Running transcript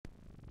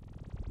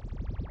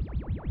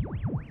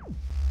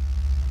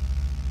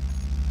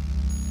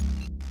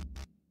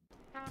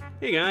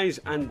Hey guys,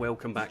 and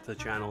welcome back to the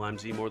channel. I'm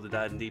Zmore the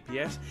Dad in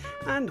DPS,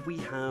 and we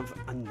have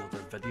another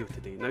video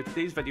today. Now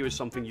today's video is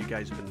something you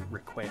guys have been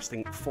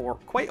requesting for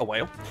quite a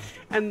while,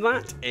 and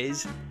that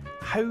is,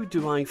 how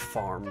do I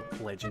farm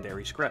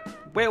legendary Scrip?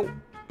 Well,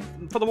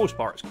 for the most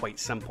part it's quite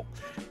simple,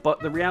 but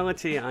the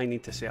reality I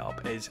need to set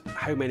up is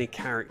how many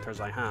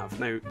characters I have.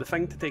 Now the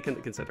thing to take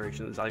into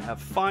consideration is I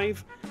have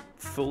 5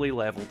 fully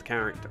leveled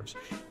characters.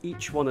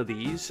 Each one of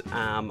these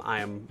I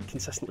am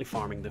consistently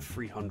farming the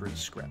 300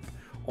 Scrip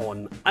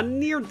on a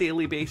near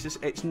daily basis.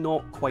 It's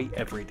not quite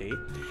every day.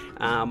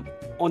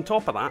 On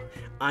top of that,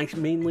 I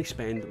mainly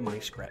spend my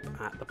Scrip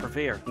at the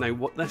Purveyor. Now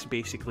what this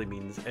basically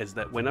means is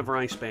that whenever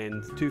I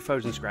spend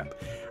 2,000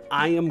 Scrip,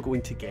 I am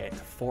going to get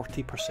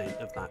 40%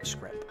 of that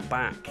Scrip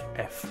back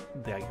if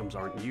the items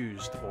aren't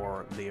used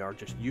or they are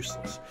just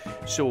useless.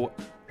 So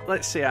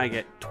let's say I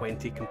get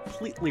 20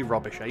 completely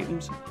rubbish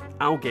items,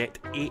 I'll get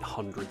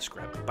 800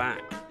 Scrip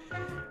back.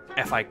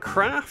 If I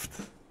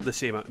craft the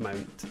same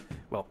amount,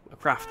 well, a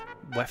craft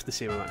with the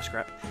same amount of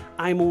Scrip,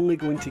 I'm only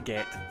going to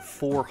get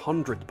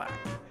 400 back.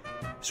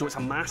 So it's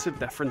a massive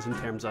difference in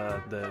terms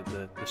of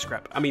the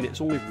Scrip. I mean, it's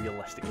only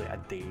realistically a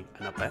day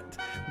and a bit,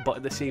 but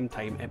at the same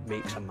time, it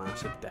makes a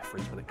massive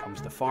difference when it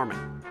comes to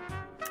farming.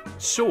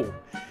 So,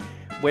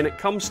 when it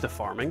comes to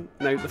farming,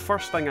 now the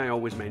first thing I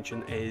always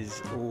mention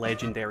is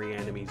legendary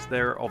enemies.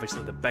 They're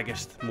obviously the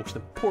biggest, most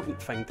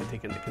important thing to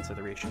take into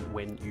consideration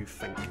when you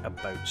think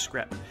about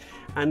Scrip.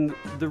 And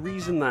the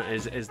reason that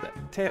is that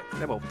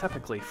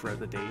typically throughout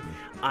the day,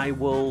 I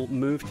will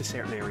move to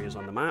certain areas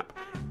on the map,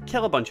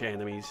 kill a bunch of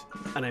enemies,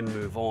 and then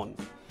move on.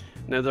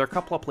 Now there are a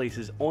couple of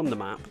places on the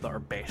map that are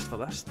best for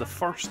this. The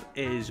first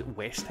is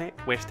West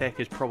Tech. West Tech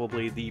is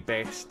probably the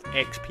best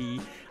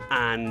XP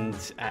and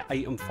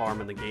item farm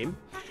in the game.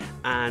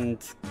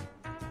 And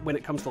when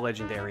it comes to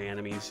legendary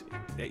enemies,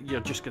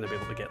 you're just going to be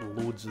able to get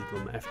loads of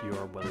them if you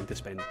are willing to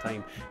spend the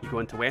time. You go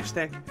into West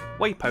Tech,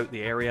 wipe out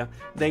the area,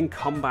 then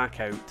come back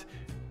out,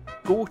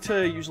 go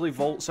to usually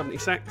Vault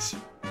 76,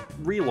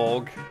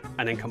 relog,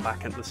 and then come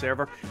back into the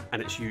server,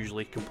 and it's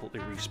usually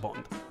completely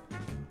respawned.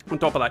 On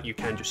top of that, you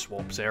can just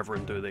swap server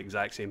and do the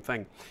exact same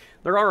thing.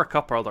 There are a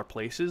couple other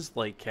places,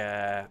 like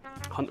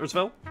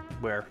Huntersville,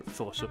 where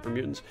full of super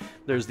mutants.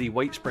 There's the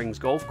White Springs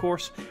Golf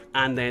Course,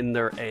 and then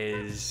there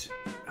is,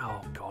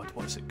 oh god,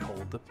 what's it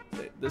called?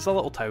 There's a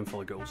little town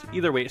full of ghouls.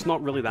 Either way, it's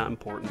not really that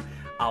important.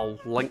 I'll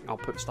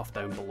put stuff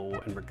down below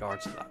in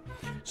regards to that.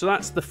 So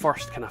that's the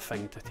first kind of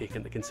thing to take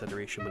into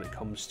consideration when it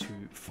comes to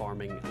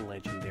farming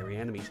legendary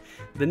enemies.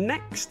 The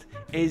next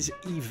is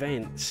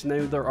events.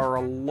 Now there are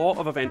a lot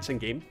of events in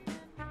game,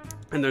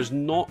 and there's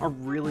not a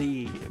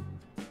really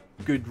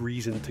good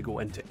reason to go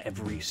into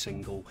every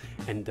single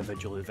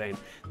individual event.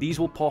 These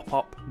will pop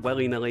up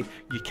willy-nilly.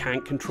 You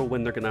can't control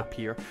when they're going to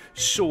appear.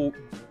 So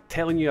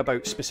telling you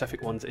about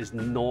specific ones is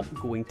not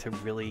going to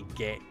really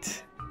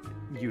get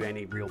you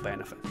any real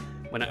benefit.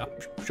 When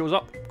it shows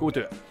up, go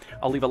do it.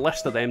 I'll leave a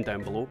list of them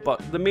down below,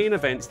 but the main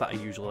events that I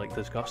usually like to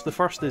discuss, the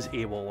first is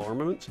Awol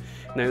Armaments.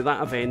 Now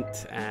that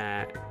event,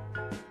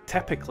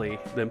 typically,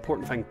 the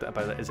important thing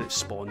about it is it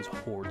spawns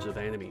hordes of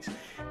enemies.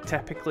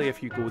 Typically,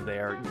 if you go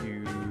there,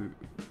 you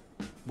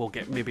will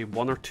get maybe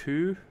 1 or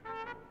 2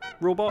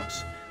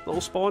 robots that will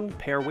spawn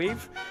per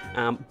wave.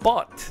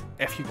 But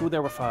if you go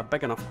there with a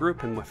big enough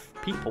group and with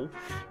people,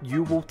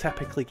 you will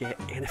typically get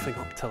anything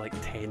up to like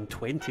 10,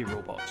 20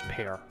 robots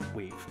per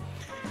wave.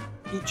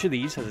 Each of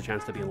these has a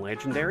chance to be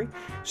legendary,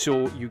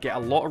 so you get a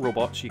lot of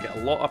robots, you get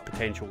a lot of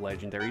potential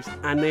legendaries,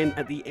 and then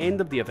at the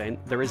end of the event,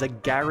 there is a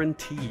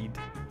guaranteed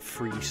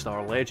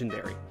 3-star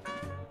legendary.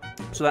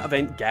 So that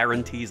event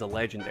guarantees a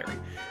legendary.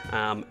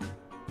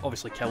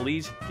 Obviously kill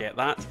these, get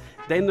that.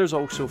 Then there's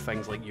also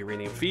things like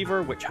Uranium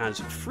Fever, which has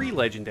 3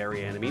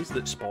 legendary enemies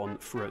that spawn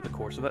throughout the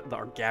course of it that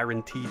are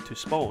guaranteed to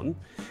spawn.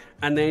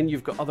 And then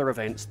you've got other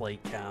events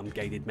like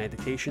Guided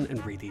Meditation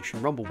and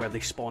Radiation Rumble, where they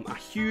spawn a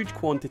huge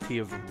quantity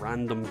of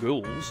random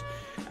ghouls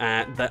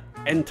that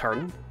in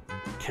turn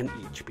can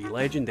each be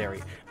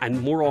legendary. And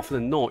more often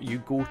than not, you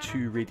go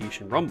to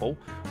Radiation Rumble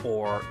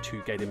or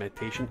to Guided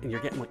Meditation and you're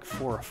getting like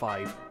 4 or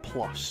 5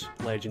 plus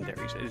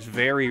legendaries. It's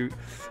very,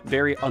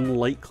 very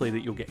unlikely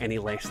that you'll get any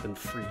less than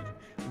 3.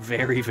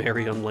 Very,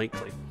 very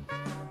unlikely.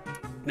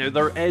 Now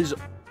there is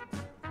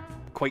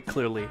quite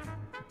clearly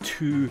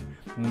 2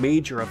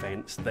 major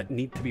events that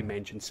need to be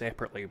mentioned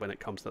separately when it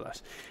comes to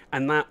this,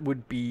 and that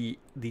would be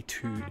the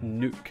 2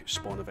 Nuke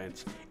spawn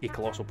events, A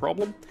Colossal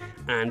Problem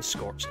and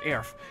Scorched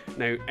Earth.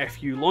 Now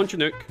if you launch a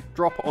nuke,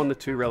 drop it on the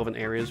 2 relevant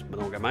areas,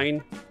 Minoga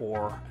Mine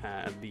or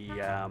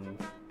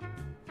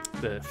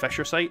the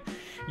Fisher site,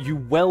 you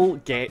will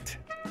get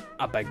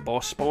a big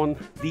boss spawn.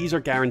 These are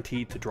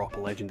guaranteed to drop a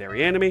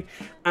legendary enemy,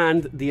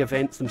 and the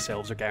events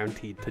themselves are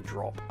guaranteed to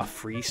drop a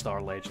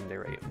 3-star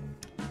legendary item.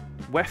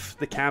 With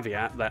the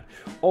caveat that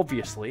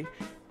obviously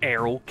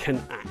Earl can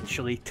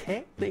actually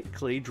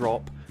technically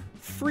drop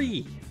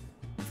 3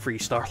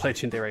 3-star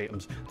legendary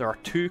items. There are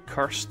 2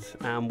 cursed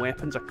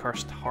weapons, a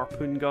cursed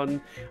harpoon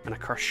gun and a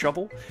cursed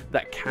shovel,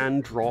 that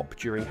can drop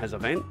during his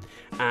event,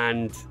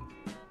 and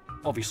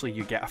obviously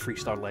you get a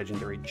 3-star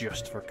legendary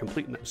just for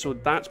completing it. So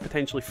that's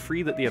potentially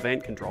free that the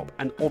event can drop,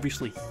 and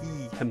obviously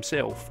he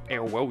himself,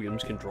 Earl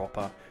Williams, can drop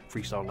a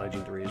 3-star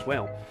legendary as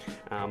well.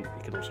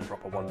 He can also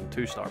drop a 1 and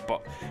 2-star,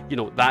 but you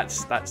know,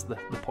 that's the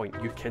point.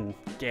 You can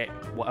get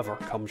whatever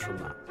comes from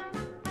that.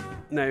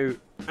 Now,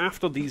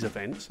 after these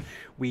events,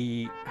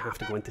 we have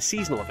to go into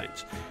seasonal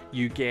events.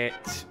 You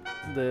get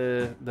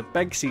the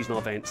big seasonal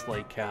events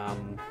like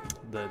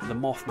the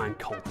Mothman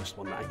Cultist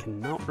one that I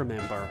cannot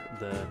remember,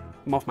 the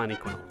Mothman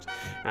Equinox.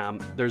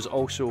 There's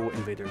also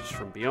Invaders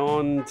from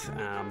Beyond,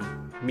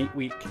 Meat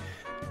Week,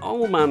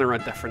 all manner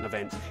of different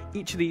events.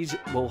 Each of these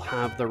will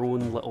have their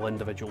own little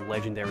individual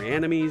legendary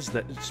enemies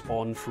that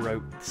spawn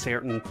throughout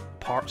certain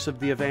parts of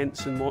the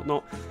events and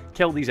whatnot.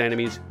 Kill these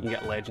enemies, you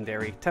get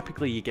legendary.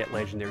 Typically you get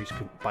legendaries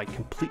by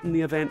completing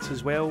the events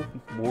as well.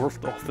 More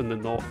often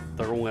than not,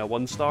 they're only a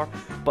 1-star,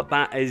 but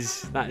that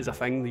is a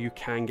thing. You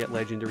can get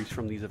legendaries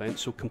from these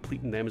events, so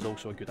completing them is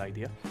also a good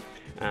idea.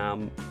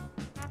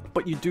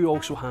 But you do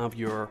also have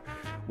your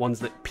ones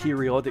that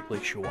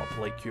periodically show up,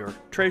 like your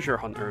treasure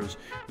hunters,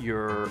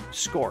 your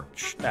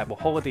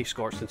holiday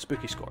scorched and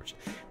spooky scorched.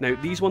 Now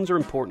these ones are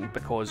important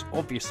because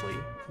obviously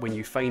when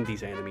you find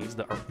these enemies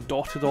that are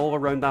dotted all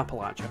around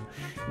Appalachia,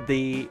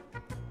 they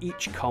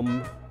each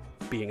come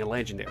being a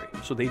legendary,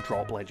 so they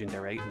drop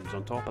legendary items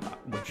on top of that,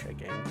 which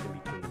again can be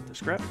turned into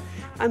Scrip.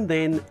 And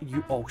then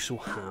you also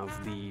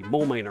have the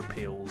mole miner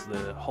pails,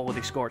 the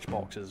holiday scorch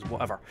boxes,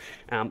 whatever.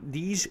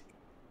 These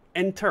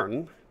in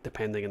turn,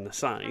 depending on the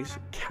size,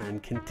 can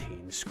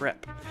contain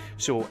Scrip.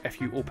 So if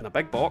you open a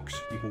big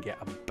box, you can get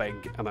a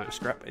big amount of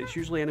Scrip. It's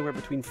usually anywhere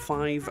between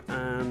 5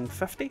 and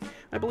 50,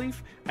 I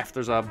believe. If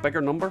there's a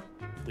bigger number,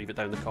 leave it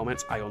down in the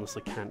comments. I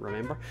honestly can't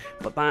remember.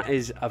 But that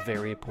is a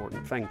very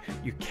important thing.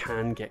 You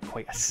can get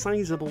quite a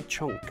sizable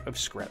chunk of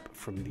Scrip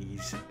from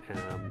these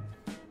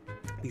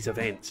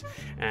events,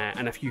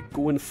 and if you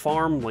go and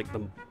farm, like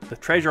the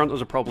treasure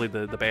hunters are probably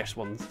the best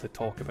ones to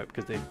talk about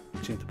because they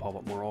seem to pop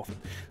up more often.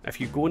 If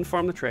you go and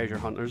farm the treasure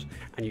hunters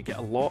and you get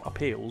a lot of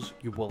pails,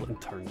 you will in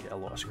turn get a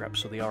lot of Scrip,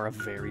 so they are a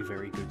very,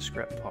 very good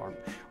Scrip farm.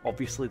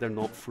 Obviously they're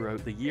not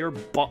throughout the year,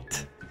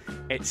 but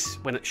it's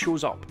when it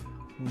shows up,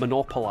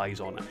 monopolize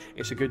on it.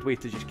 It's a good way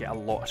to just get a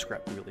lot of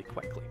Scrip really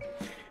quickly.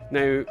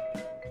 Now,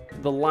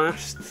 the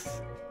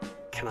last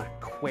kind of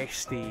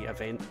questy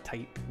event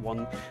type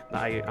one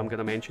that I'm going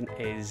to mention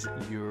is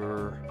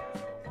your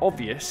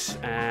obvious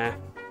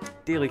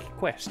daily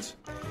quests.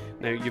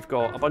 Now you've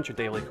got a bunch of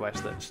daily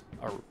quests that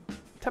are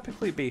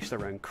typically based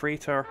around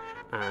Crater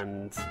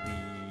and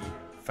the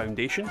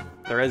Foundation.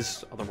 There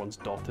is other ones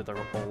dotted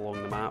all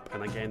along the map,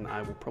 and again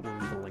I will probably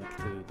leave a link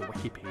to the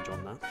wiki page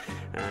on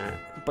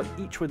that. But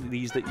each one of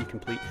these that you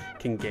complete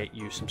can get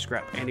you some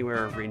Scrip,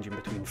 anywhere ranging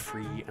between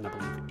 3 and I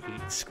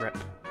believe 8 Scrip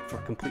for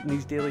completing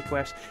these daily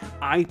quests.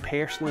 I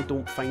personally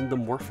don't find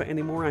them worth it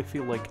anymore. I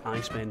feel like I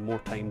spend more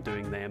time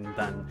doing them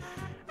than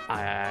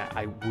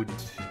I would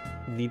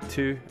need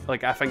to.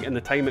 Like, I think in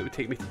the time it would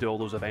take me to do all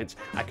those events,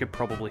 I could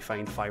probably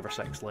find 5 or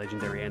 6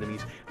 legendary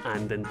enemies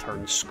and in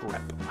turn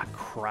Scrip a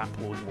crap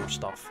load more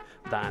stuff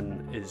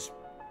than is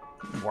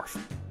worth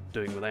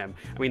doing with them.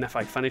 I mean, if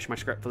I finish my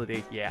Scrip for the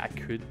day, yeah, I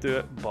could do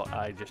it, but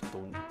I just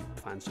don't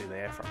fancy the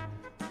effort.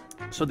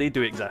 So they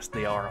do exist,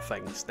 they are a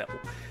thing still.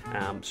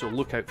 So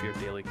look out for your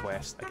daily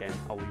quests. Again,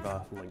 I'll leave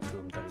a link to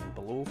them down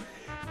below.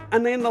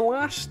 And then the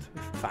last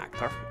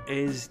factor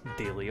is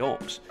daily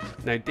ops.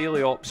 Now,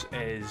 daily ops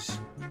is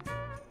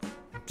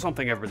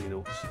something everybody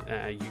knows.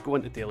 You go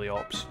into daily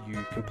ops,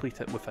 you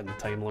complete it within the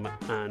time limit,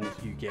 and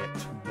you get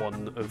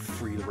one of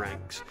 3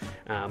 ranks.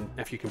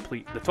 If you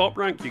complete the top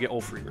rank, you get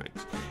all 3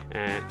 ranks.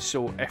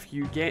 So if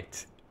you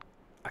get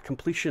a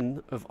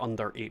completion of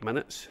under 8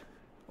 minutes,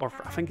 or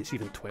I think it's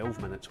even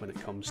 12 minutes when it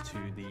comes to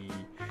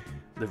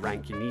the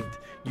rank you need,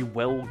 you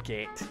will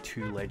get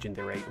 2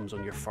 legendary items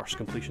on your first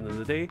completion of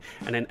the day,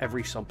 and then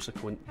every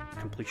subsequent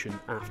completion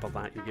after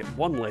that you get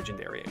 1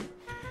 legendary item.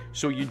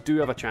 So you do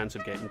have a chance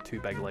of getting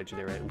 2 big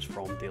legendary items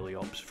from daily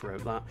ops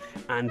throughout that,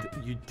 and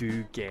you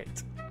do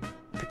get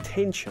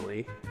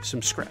potentially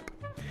some Scrip.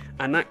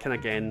 And that can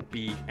again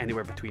be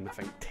anywhere between, I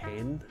think,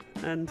 10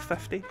 and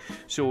 50.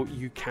 So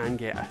you can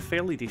get a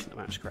fairly decent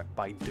amount of Scrip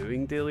by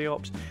doing daily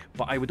ops,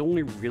 but I would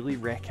only really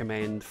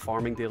recommend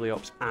farming daily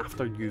ops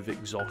after you've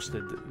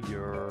exhausted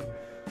your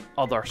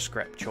other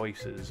Scrip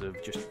choices of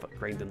just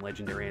grinding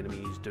legendary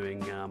enemies,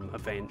 doing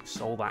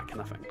events, all that kind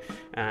of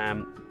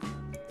thing.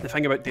 The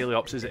thing about daily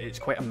ops is that it's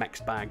quite a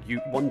mixed bag.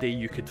 One day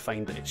you could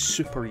find that it's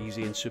super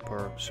easy and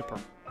super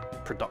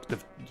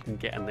productive. You can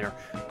get in there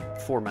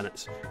 4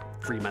 minutes,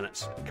 3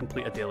 minutes,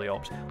 complete a daily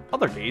ops.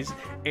 Other days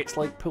it's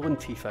like pulling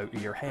teeth out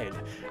of your head.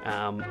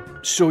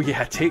 So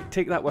yeah,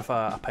 take that with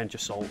a pinch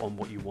of salt on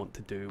what you want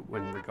to do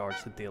in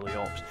regards to daily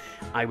ops.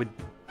 I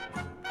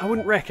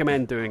wouldn't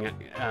recommend doing it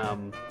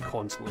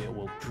constantly. It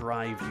will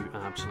drive you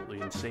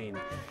absolutely insane.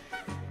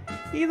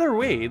 Either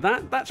way,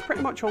 that's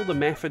pretty much all the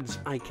methods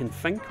I can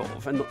think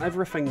of, and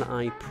everything that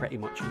I pretty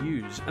much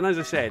use. And as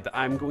I said,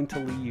 I'm going to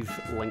leave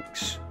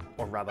links,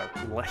 or rather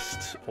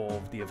lists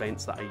of the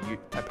events that I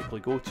typically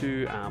go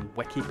to,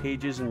 wiki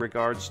pages in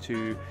regards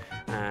to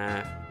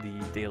the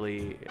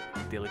daily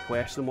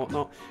quests and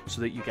whatnot,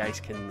 so that you guys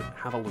can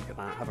have a look at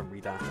that, have a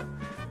read at it.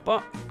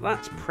 But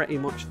that's pretty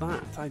much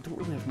that. I don't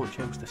really have much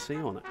else to say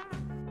on it.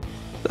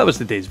 That was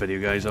today's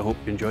video, guys. I hope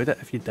you enjoyed it.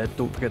 If you did,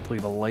 don't forget to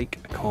leave a like,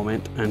 a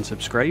comment and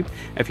subscribe.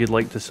 If you'd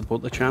like to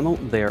support the channel,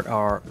 there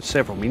are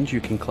several means.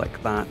 You can click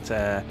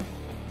that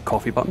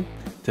coffee button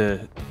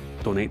to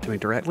donate to me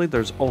directly.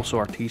 There's also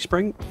our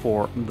Teespring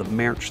for the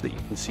merch that you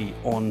can see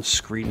on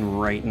screen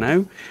right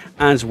now,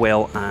 as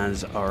well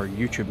as our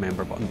YouTube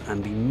member button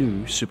and the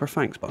new Super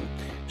Thanks button.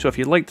 So if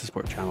you'd like to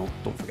support the channel,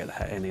 don't forget to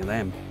hit any of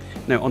them.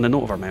 Now, on the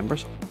note of our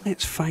members,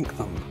 let's thank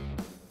them.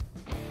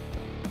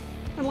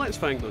 And let's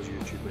thank those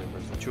YouTube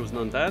members: The Chosen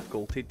Undead,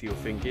 Golty,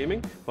 Deofane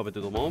Gaming, Bubba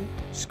Doodle Mom,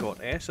 Scott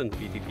S and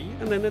VDP,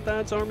 and then the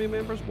Dad's Army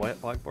members: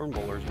 Wyatt Blackburn,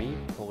 Bowlers Me,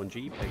 Colin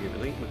G, Peggy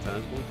Relate,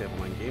 Matasmo,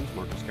 Devilman Games,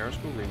 Marcus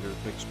Garsco, Ranger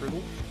Quick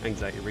Scribble,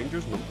 Anxiety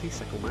Rangers, Numpty,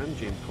 Sickleman,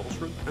 James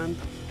Cosrood, and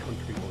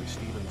Country Boy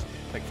Stevens.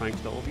 Big thanks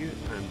to all of you,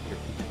 and your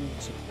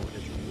continued support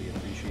is really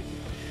appreciated.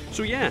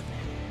 So yeah,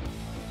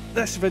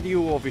 this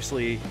video,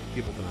 obviously,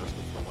 people have been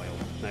asking for a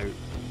while. Now,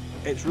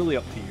 it's really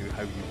up to you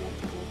how you want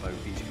to go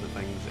about these kind of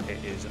things.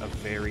 It is a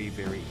very,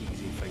 very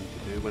easy thing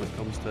to do when it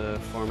comes to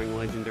farming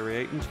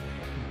legendary items,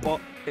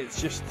 but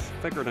it's just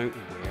figuring out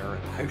where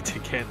and how to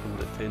get them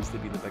that tends to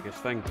be the biggest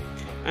thing.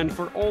 And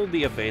for all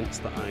the events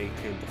that I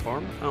tend to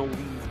farm, I'll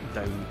leave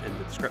down in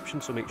the description,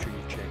 so make sure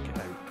you check it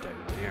out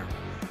down there.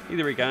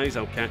 Either way, guys,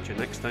 I'll catch you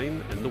next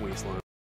time in the Wasteland.